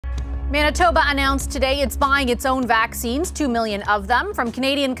Manitoba announced today it's buying its own vaccines, 2 million of them, from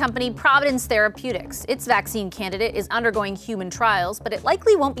Canadian company Providence Therapeutics. Its vaccine candidate is undergoing human trials, but it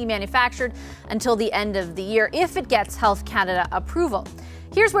likely won't be manufactured until the end of the year if it gets Health Canada approval.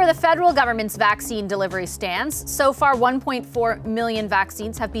 Here's where the federal government's vaccine delivery stands. So far, 1.4 million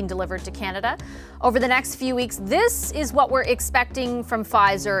vaccines have been delivered to Canada. Over the next few weeks, this is what we're expecting from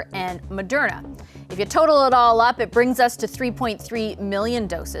Pfizer and Moderna. If you total it all up, it brings us to 3.3 million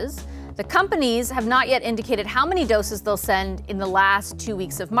doses. The companies have not yet indicated how many doses they'll send in the last 2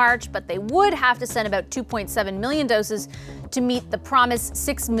 weeks of March, but they would have to send about 2.7 million doses to meet the promised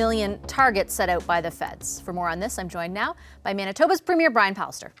 6 million target set out by the feds. For more on this, I'm joined now by Manitoba's Premier Brian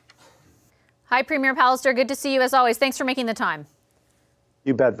Pallister. Hi, Premier Pallister. Good to see you as always. Thanks for making the time.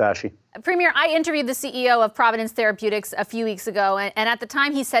 You bet, Vashi. Premier, I interviewed the CEO of Providence Therapeutics a few weeks ago, and at the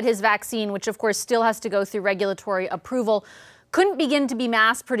time he said his vaccine, which of course still has to go through regulatory approval, couldn't begin to be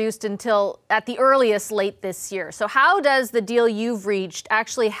mass-produced until at the earliest late this year. So how does the deal you've reached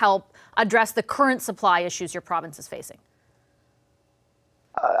actually help address the current supply issues your province is facing?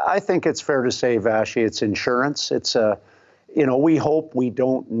 I think it's fair to say, Vashi, it's insurance. It's we hope we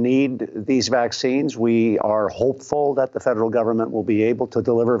don't need these vaccines. We are hopeful that the federal government will be able to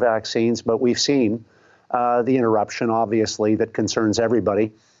deliver vaccines, but we've seen the interruption, obviously, that concerns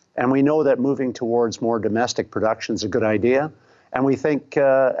everybody. And we know that moving towards more domestic production is a good idea. And we think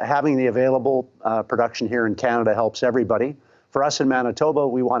having the available production here in Canada helps everybody. For us in Manitoba,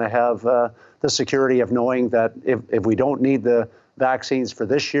 we want to have the security of knowing that if we don't need the vaccines for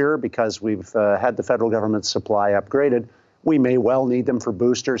this year because we've had the federal government supply upgraded, we may well need them for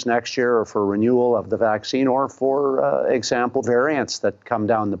boosters next year or for renewal of the vaccine or for example, variants that come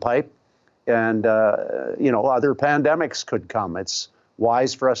down the pipe. And, other pandemics could come. It's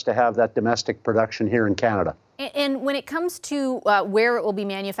wise for us to have that domestic production here in Canada. And when it comes to where it will be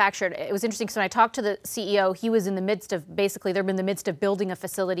manufactured, it was interesting because when I talked to the CEO, he was in the midst of, basically, they're in the midst of building a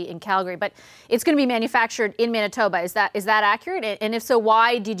facility in Calgary, but it's going to be manufactured in Manitoba. Is that accurate? And if so,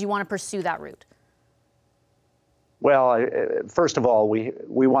 why did you want to pursue that route? Well, first of all, we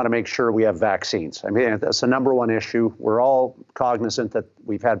want to make sure we have vaccines. I mean, that's the number one issue. We're all cognizant that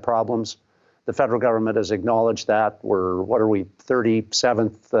we've had problems. The federal government has acknowledged that. We're,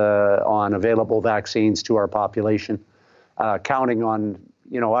 37th on available vaccines to our population. Counting on,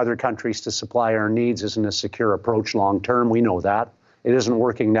 other countries to supply our needs isn't a secure approach long term. We know that. It isn't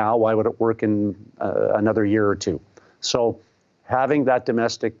working now. Why would it work in another year or two? So having that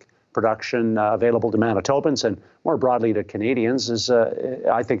domestic production available to Manitobans and more broadly to Canadians is,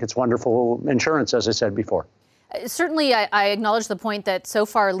 I think it's wonderful insurance, as I said before. Certainly, I acknowledge the point that so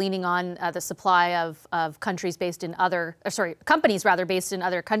far leaning on the supply of countries based in other, companies rather based in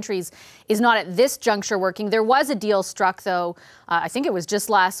other countries is not at this juncture working. There was a deal struck, though, I think it was just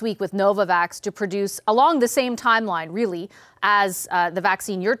last week with Novavax to produce along the same timeline, really, as the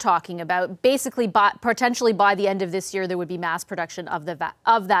vaccine you're talking about. Basically, potentially by the end of this year, there would be mass production of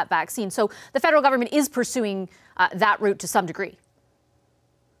that vaccine. So the federal government is pursuing that route to some degree.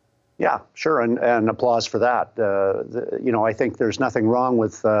 Yeah, sure, and applause for that. I think there's nothing wrong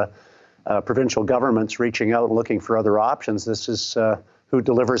with provincial governments reaching out and looking for other options. This is who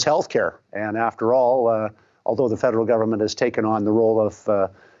delivers health care. And after all, although the federal government has taken on the role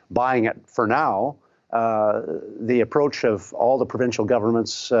of buying it for now, the approach of all the provincial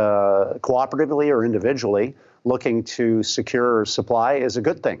governments cooperatively or individually looking to secure supply is a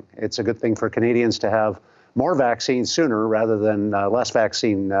good thing. It's a good thing for Canadians to have more vaccine sooner rather than less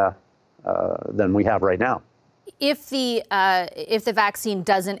vaccine than we have right now. If the vaccine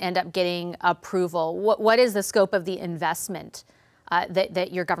doesn't end up getting approval, what is the scope of the investment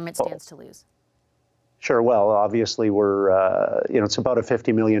that your government stands to lose? Sure. Well, obviously, we're it's about a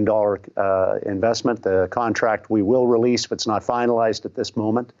 $50 million investment. The contract we will release, but it's not finalized at this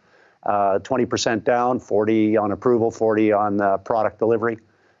moment. 20% down, 40 on approval, 40 on product delivery.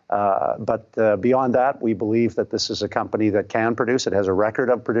 But beyond that, we believe that this is a company that can produce. It has a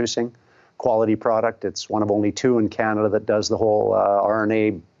record of producing quality product. It's one of only two in Canada that does the whole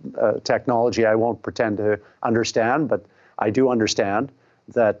RNA technology. I won't pretend to understand, but I do understand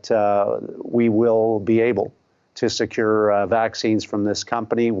that we will be able to secure vaccines from this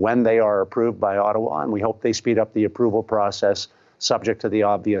company when they are approved by Ottawa, and we hope they speed up the approval process subject to the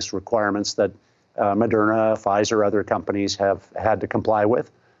obvious requirements that Moderna, Pfizer, other companies have had to comply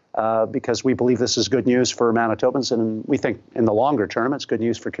with. Because we believe this is good news for Manitobans, and we think in the longer term, it's good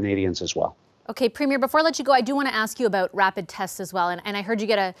news for Canadians as well. Okay, Premier, before I let you go, I do want to ask you about rapid tests as well. And I heard you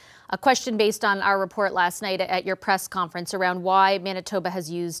get a question based on our report last night at your press conference around why Manitoba has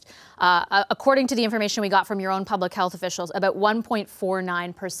used, according to the information we got from your own public health officials, about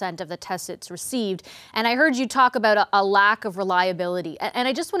 1.49% of the tests it's received. And I heard you talk about a lack of reliability. And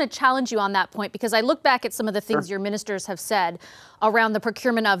I just want to challenge you on that point, because I look back at some of the things your ministers have said around the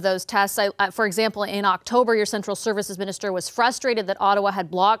procurement of those tests. For example, in October, your Central Services Minister was frustrated that Ottawa had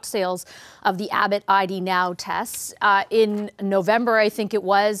blocked sales of the Abbott ID Now tests. In November, I think it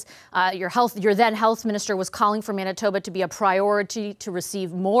was, your then health minister was calling for Manitoba to be a priority to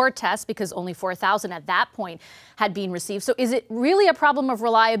receive more tests because only 4,000 at that point had been received. So is it really a problem of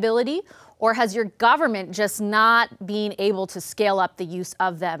reliability, or has your government just not been able to scale up the use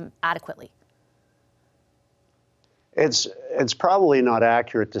of them adequately? It's probably not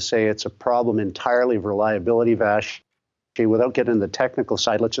accurate to say it's a problem entirely of reliability, Vash. Without getting into the technical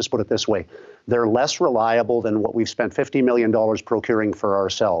side, let's just put it this way. They're less reliable than what we've spent $50 million procuring for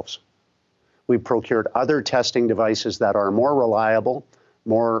ourselves. We've procured other testing devices that are more reliable,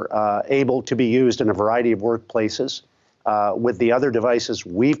 more able to be used in a variety of workplaces. With the other devices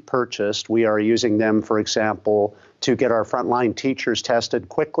we've purchased, we are using them, for example, to get our frontline teachers tested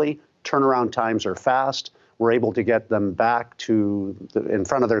quickly. Turnaround times are fast. We're able to get them back to in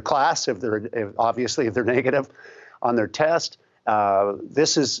front of their class if they're negative on their test.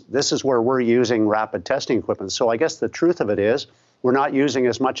 This is where we're using rapid testing equipment. So I guess the truth of it is we're not using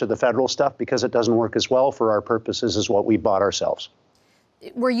as much of the federal stuff because it doesn't work as well for our purposes as what we bought ourselves.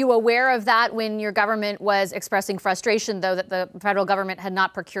 Were you aware of that when your government was expressing frustration, though, that the federal government had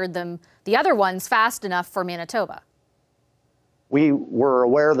not procured them, the other ones, fast enough for Manitoba? We were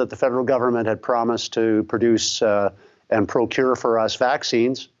aware that the federal government had promised to produce and procure for us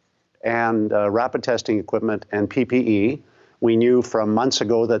vaccines and rapid testing equipment and PPE. We knew from months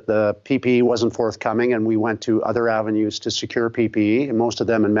ago that the PPE wasn't forthcoming, and we went to other avenues to secure PPE, and most of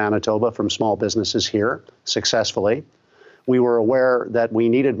them in Manitoba from small businesses here successfully. We were aware that we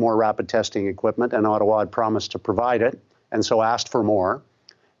needed more rapid testing equipment, and Ottawa had promised to provide it, and so asked for more.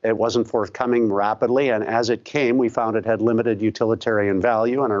 It wasn't forthcoming rapidly, and as it came, we found it had limited utilitarian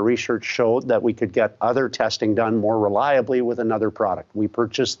value, and our research showed that we could get other testing done more reliably with another product. We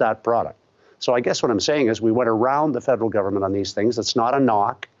purchased that product. So I guess what I'm saying is we went around the federal government on these things. It's not a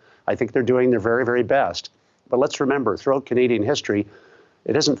knock. I think they're doing their very, very best. But let's remember, throughout Canadian history,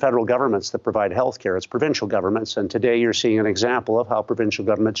 it isn't federal governments that provide health care, it's provincial governments. And today you're seeing an example of how provincial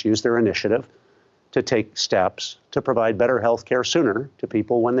governments use their initiative to take steps to provide better health care sooner to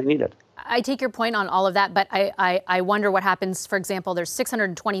people when they need it. I take your point on all of that, but I wonder what happens. For example, there's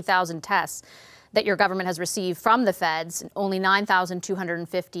 620,000 tests that your government has received from the feds. Only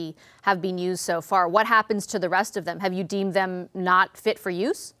 9,250 have been used so far. What happens to the rest of them? Have you deemed them not fit for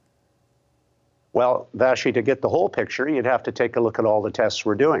use? Well, Vashi, to get the whole picture, you'd have to take a look at all the tests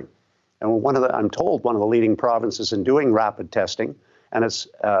we're doing. And I'm told one of the leading provinces in doing rapid testing, and it's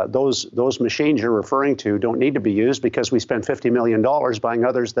those machines you're referring to don't need to be used because we spent $50 million buying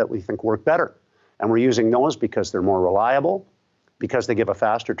others that we think work better. And we're using those because they're more reliable, because they give a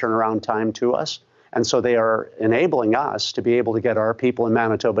faster turnaround time to us. And so they are enabling us to be able to get our people in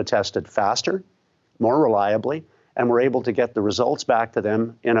Manitoba tested faster, more reliably, and we're able to get the results back to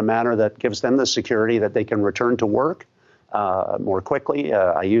them in a manner that gives them the security that they can return to work more quickly.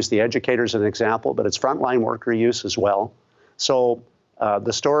 I use the educators as an example, but it's frontline worker use as well. So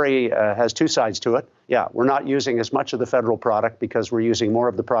the story has two sides to it. Yeah, we're not using as much of the federal product because we're using more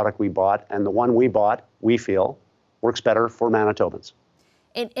of the product we bought, and the one we bought, we feel, works better for Manitobans.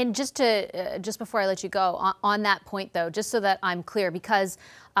 And just before I let you go, on that point, though, just so that I'm clear, because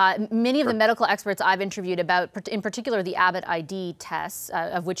many of the medical experts I've interviewed about, in particular the Abbott ID tests,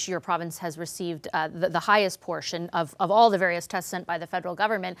 of which your province has received the highest portion of all the various tests sent by the federal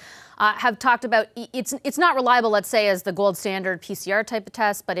government, have talked about it's not reliable, let's say, as the gold standard PCR type of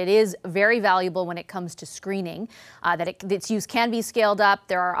test, but it is very valuable when it comes to screening, that its use can be scaled up.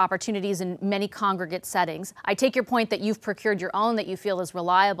 There are opportunities in many congregate settings. I take your point that you've procured your own that you feel is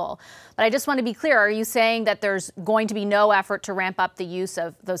reliable, but I just want to be clear, are you saying that there's going to be no effort to ramp up the use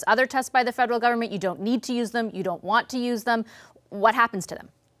of those other tests by the federal government? You don't need to use them. You don't want to use them. What happens to them?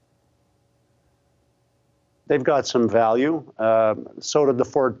 They've got some value. So did the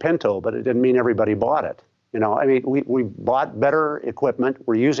Ford Pinto, but it didn't mean everybody bought it. You know, I mean, we bought better equipment.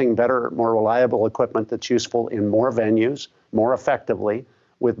 We're using better, more reliable equipment that's useful in more venues, more effectively,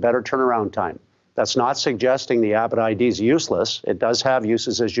 with better turnaround time. That's not suggesting the Abbott ID is useless. It does have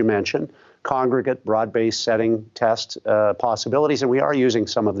uses, as you mentioned, congregate, broad-based setting test possibilities, and we are using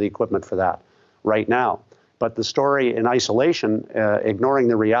some of the equipment for that right now. But the story in isolation, ignoring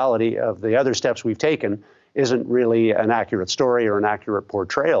the reality of the other steps we've taken, isn't really an accurate story or an accurate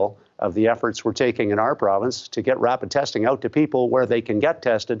portrayal of the efforts we're taking in our province to get rapid testing out to people where they can get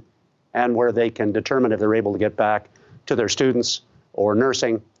tested and where they can determine if they're able to get back to their students or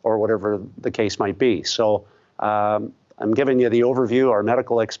nursing or whatever the case might be. So I'm giving you the overview. Our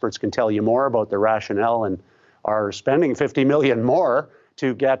medical experts can tell you more about the rationale and are spending $50 million more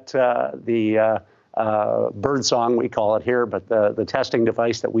to get the birdsong, we call it here, but the testing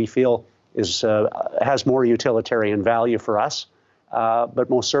device that we feel has more utilitarian value for us. But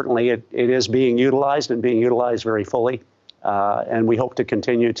most certainly it is being utilized and being utilized very fully. And we hope to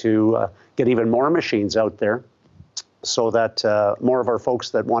continue to get even more machines out there so that more of our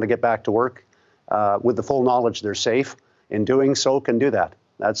folks that want to get back to work with the full knowledge they're safe in doing so can do that.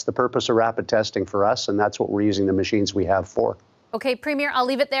 That's the purpose of rapid testing for us, and that's what we're using the machines we have for. Okay, Premier, I'll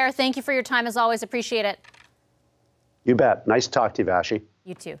leave it there. Thank you for your time as always. Appreciate it. You bet. Nice to talk to you, Vashi.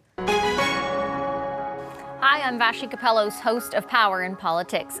 You too. Hi, I'm Vashi Capellos, host of Power in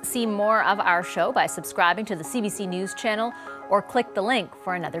Politics. See more of our show by subscribing to the CBC News channel or click the link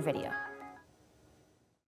for another video.